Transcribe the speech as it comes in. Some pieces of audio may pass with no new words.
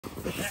Get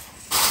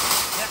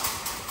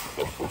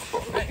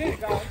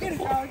it going, get it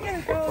going, get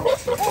it going. All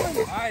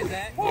right,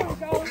 Zach. There we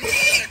go.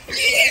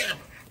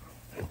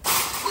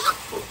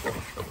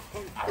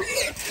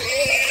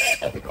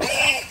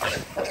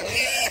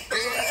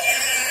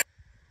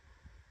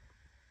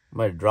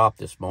 Made a drop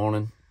this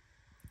morning.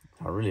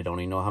 I really don't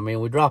even know how many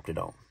we dropped it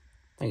on.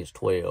 I think it's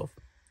 12.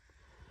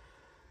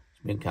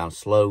 It's been kind of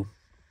slow.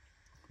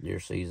 Deer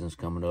season's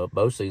coming up.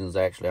 Bow season's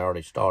actually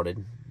already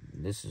started.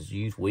 This is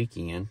youth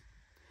weekend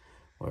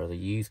where the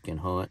youth can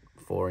hunt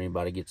before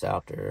anybody gets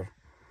out there.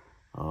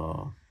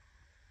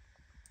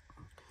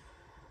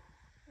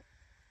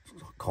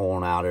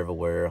 Corn out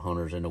everywhere,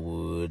 hunters in the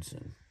woods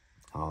and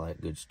all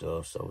that good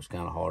stuff. So it's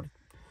kind of hard to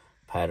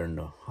pattern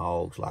the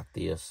hogs like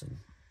this. And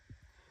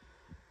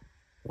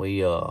we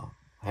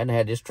hadn't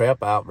had this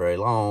trap out very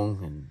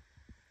long and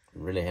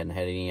really hadn't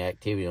had any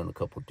activity on a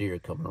couple of deer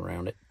coming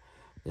around it.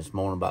 This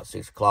morning about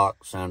 6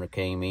 o'clock, sounder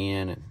came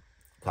in and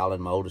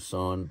Colin, my oldest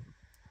son,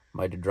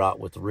 made the drop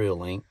with the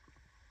Reolink.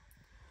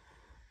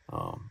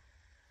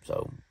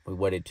 So we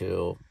waited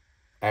till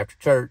after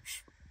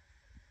church.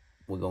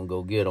 We're going to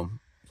go get them.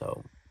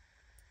 So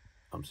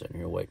I'm sitting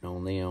here waiting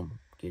on them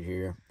to get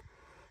here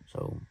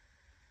so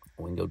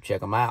we can go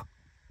check them out.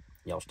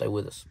 Y'all stay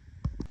with us.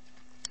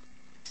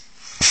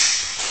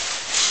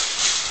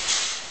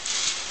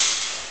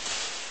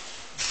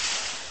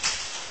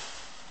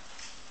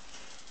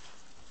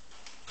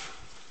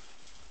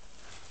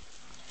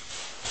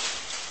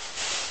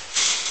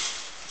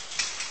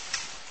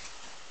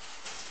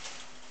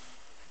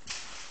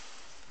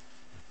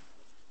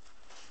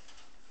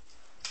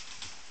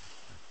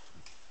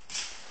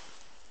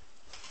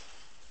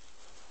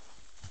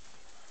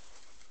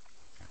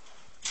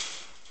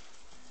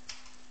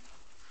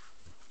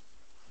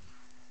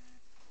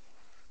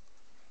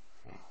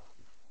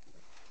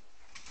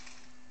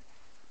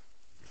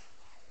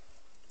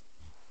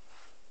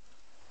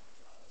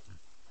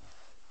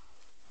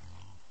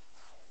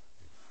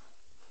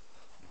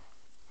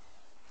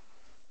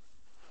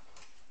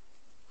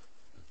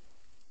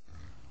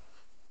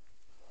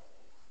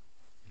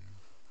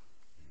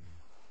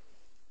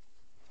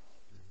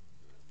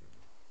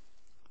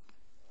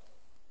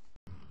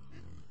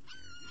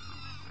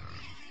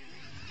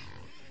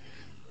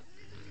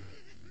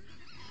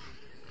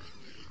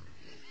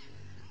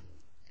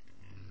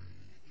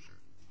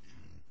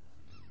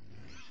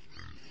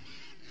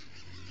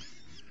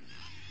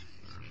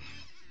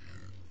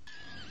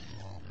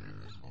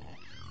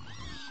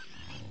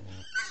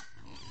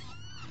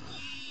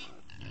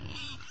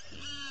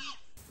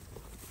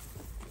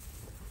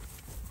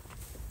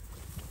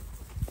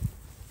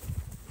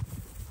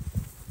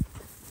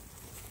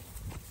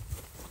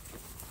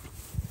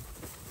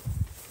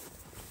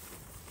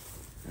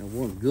 There's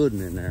one good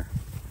one in there.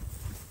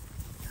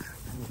 I don't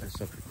know what that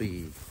sucker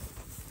be.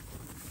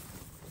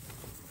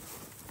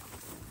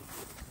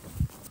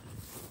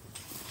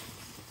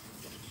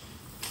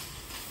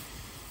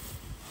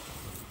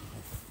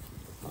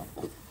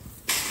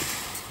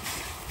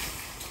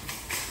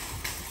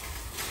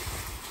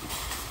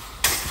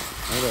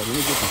 Hold on, let me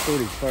get some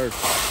footage first.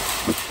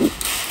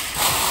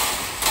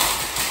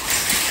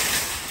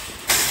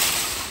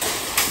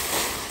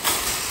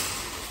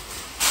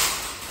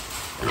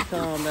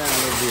 Calm down a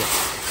little bit.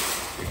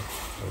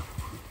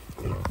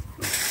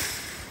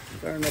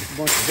 Stirring up a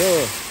bunch of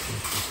dust.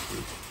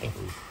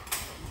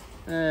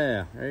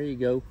 Yeah, there you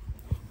go.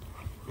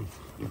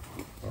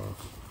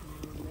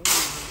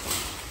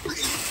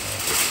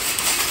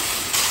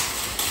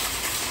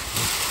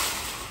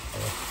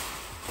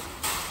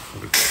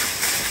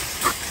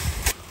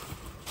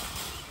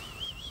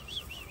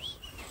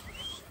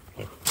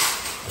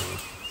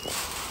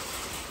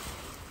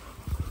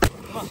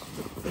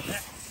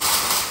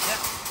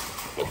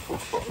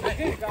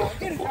 Get it going,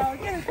 get it going,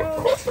 get it going.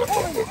 All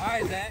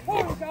right, Zach.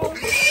 There we go.